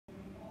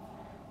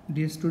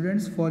Dear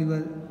students, for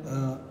your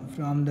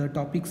from the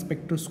topic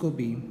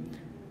spectroscopy,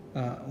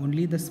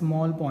 only the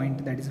small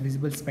point, that is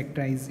visible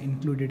spectra, is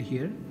included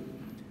here.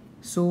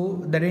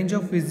 So the range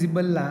of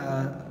visible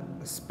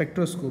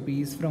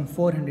spectroscopy is from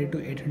 400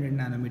 to 800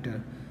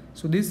 nanometer.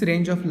 So this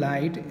range of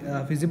light,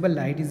 visible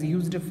light, is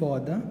used for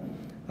the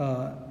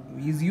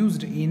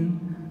in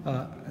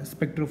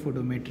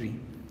spectrophotometry.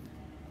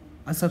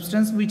 A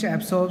substance which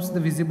absorbs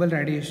the visible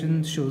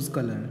radiation shows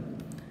color.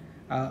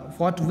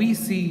 What we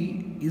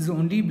see is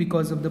only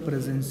because of the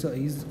presence,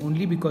 is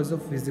only because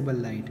of visible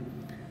light.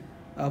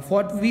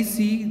 What we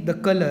see, the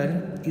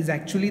color, is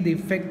actually the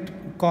effect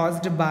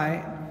caused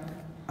by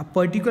a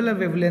particular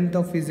wavelength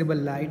of visible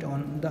light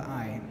on the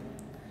eye.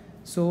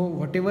 So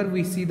whatever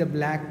we see, the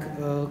black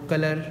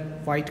color,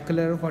 white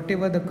color,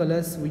 whatever the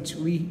colors which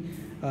we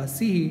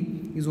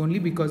see, is only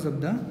because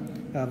of the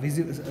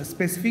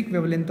specific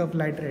wavelength of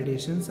light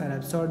radiations are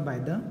absorbed by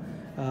the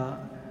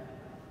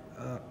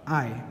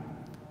eye.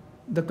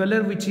 The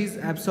color which is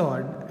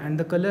absorbed and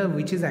the color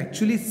which is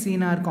actually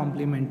seen are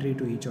complementary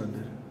to each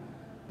other.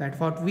 That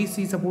what we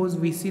see, suppose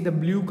we see the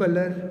blue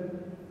color,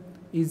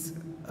 is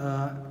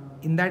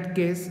in that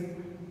case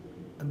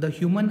the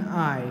human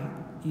eye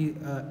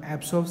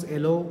absorbs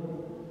yellow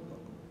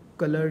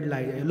colored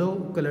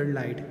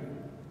light.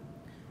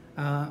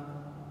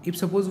 If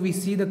suppose we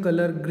see the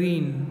color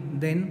green,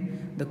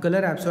 then the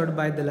color absorbed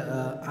by the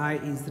eye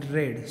is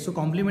red. So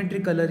complementary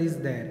color is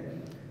there.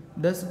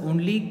 Thus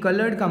only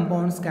colored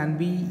compounds can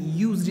be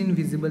used in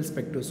visible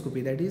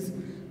spectroscopy. That is,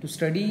 to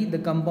study the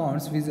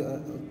compounds,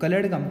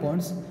 colored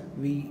compounds,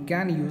 we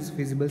can use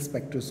visible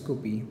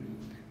spectroscopy.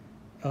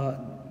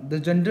 The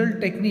general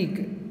technique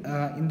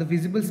in the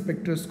visible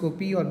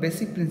spectroscopy, or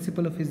basic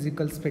principle of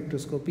physical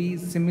spectroscopy,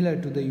 is similar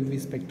to the UV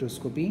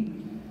spectroscopy.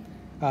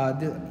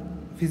 The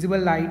visible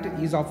light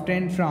is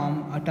obtained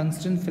from a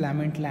tungsten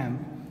filament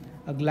lamp,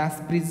 a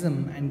glass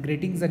prism, and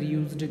gratings are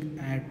used to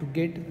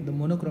get the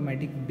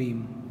monochromatic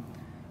beam.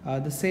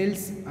 The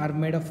cells are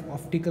made of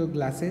optical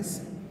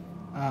glasses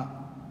are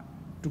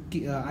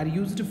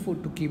used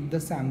to keep the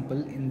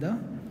sample in the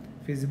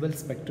visible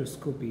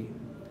spectroscopy.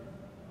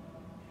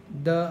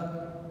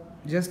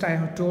 Just I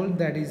have told,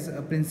 that is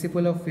a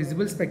principle of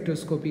visible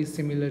spectroscopy is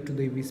similar to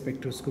the UV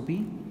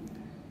spectroscopy.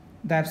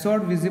 The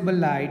absorbed visible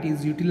light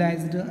is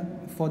utilized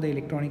for the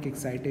electronic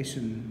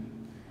excitation.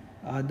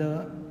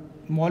 The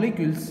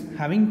molecules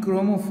having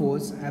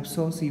chromophores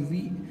absorbs in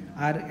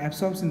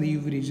the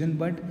UV region,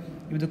 but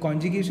if the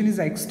conjugation is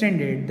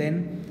extended,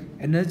 then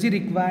energy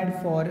required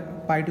for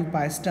pi to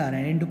pi star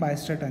and n to pi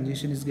star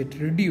transition is get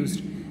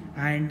reduced,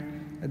 and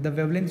the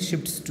wavelength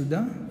shifts to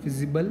the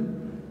visible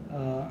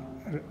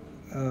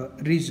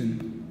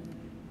region.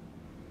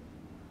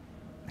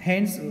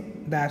 Hence,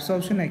 the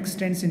absorption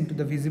extends into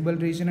the visible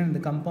region and the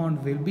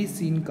compound will be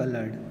seen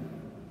colored.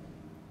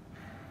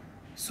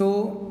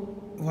 So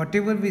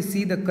whatever we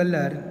see, the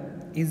color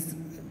is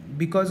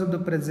because of the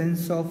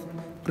presence of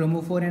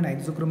chromophore and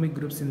isochromic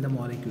groups in the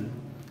molecule.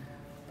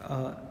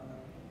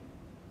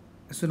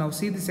 So now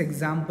see this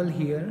example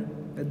here.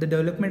 The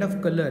development of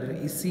color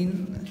is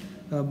seen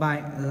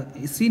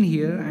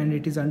here, and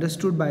it is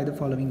understood by the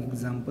following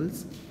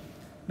examples.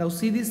 Now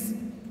see this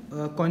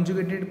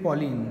conjugated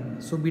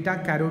polyene. So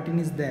beta carotene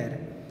is there.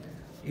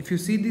 If you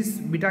see this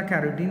beta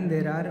carotene,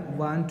 there are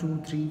 1,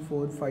 2, 3,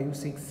 4, 5,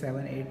 6,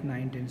 7, 8,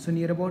 9, 10. So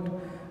near about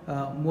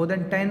more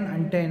than 10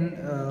 and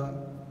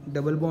 10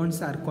 double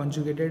bonds are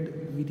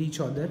conjugated with each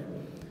other,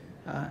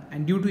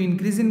 and due to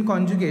increase in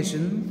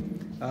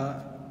conjugation,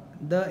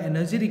 the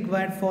energy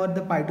required for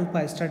the pi to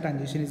pi star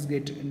transition is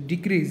get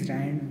decreased,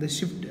 and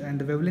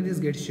the wavelength is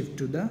get shift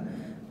to the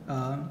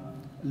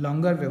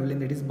longer wavelength,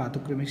 that is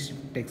bathochromic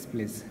shift takes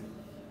place.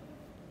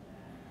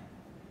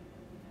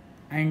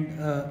 And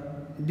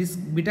this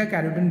beta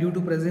carotene, due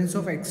to presence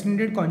of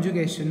extended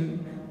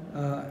conjugation,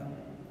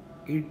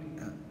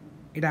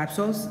 it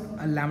absorbs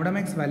a lambda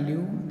max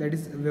value, that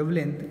is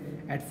wavelength,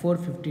 at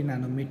 450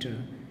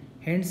 nanometer.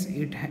 Hence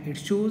it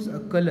shows a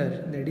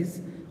color, that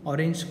is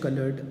orange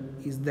colored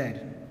is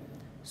there.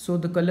 So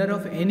the color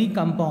of any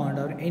compound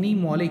or any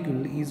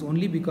molecule is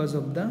only because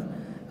of the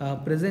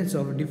presence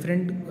of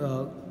different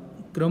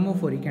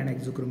chromophoric and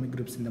isochromic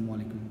groups in the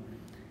molecule.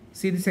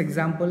 See this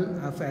example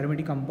of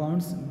aromatic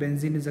compounds.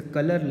 Benzene is a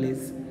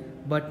colorless,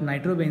 but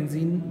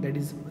nitrobenzene, that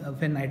is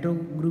when nitro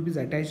group is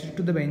attached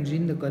to the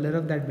benzene, the color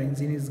of that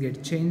benzene is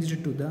get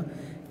changed to the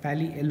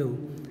pale yellow,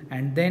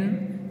 and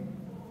then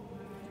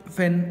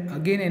when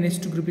again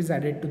NH2 group is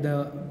added to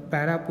the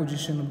para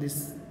position of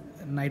this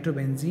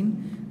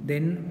nitrobenzene,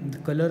 then the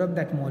color of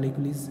that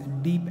molecule is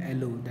deep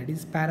yellow, that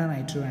is para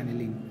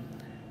nitroaniline.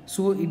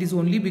 So it is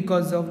only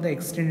because of the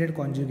extended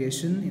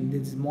conjugation in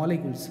these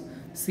molecules.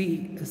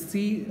 See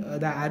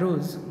the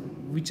arrows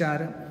which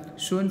are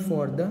shown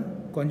for the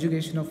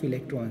conjugation of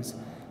electrons.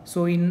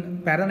 So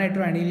in para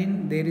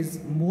nitroaniline, there is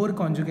more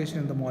conjugation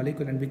in the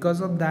molecule, and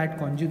because of that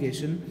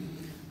conjugation,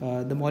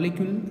 the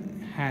molecule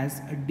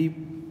has a deep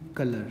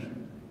color.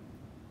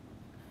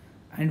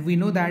 And we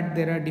know that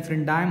there are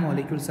different dye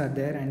molecules are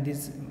there, and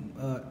this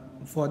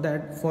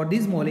for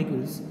these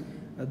molecules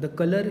the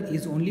color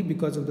is only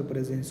because of the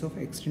presence of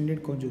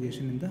extended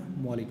conjugation in the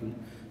molecule.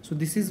 So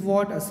this is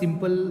what a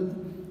simple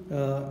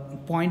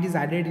point is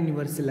added in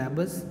your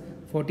syllabus.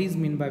 What is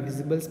meant by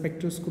visible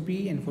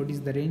spectroscopy and what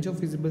is the range of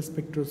visible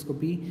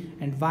spectroscopy,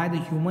 and why the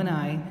human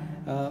eye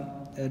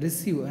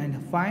receive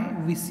and why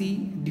we see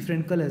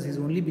different colors is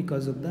only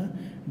because of the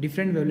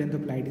different wavelength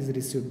of light is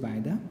received by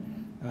the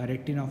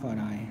retina of our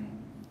eye.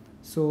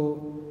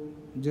 So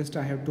just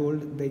I have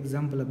told the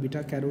example of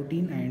beta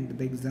carotene and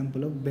the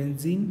example of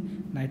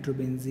benzene,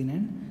 nitrobenzene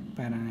and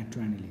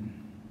para-nitroaniline.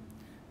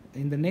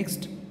 In the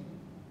next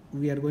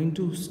we are going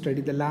to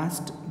study the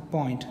last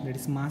point, that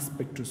is mass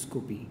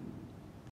spectroscopy.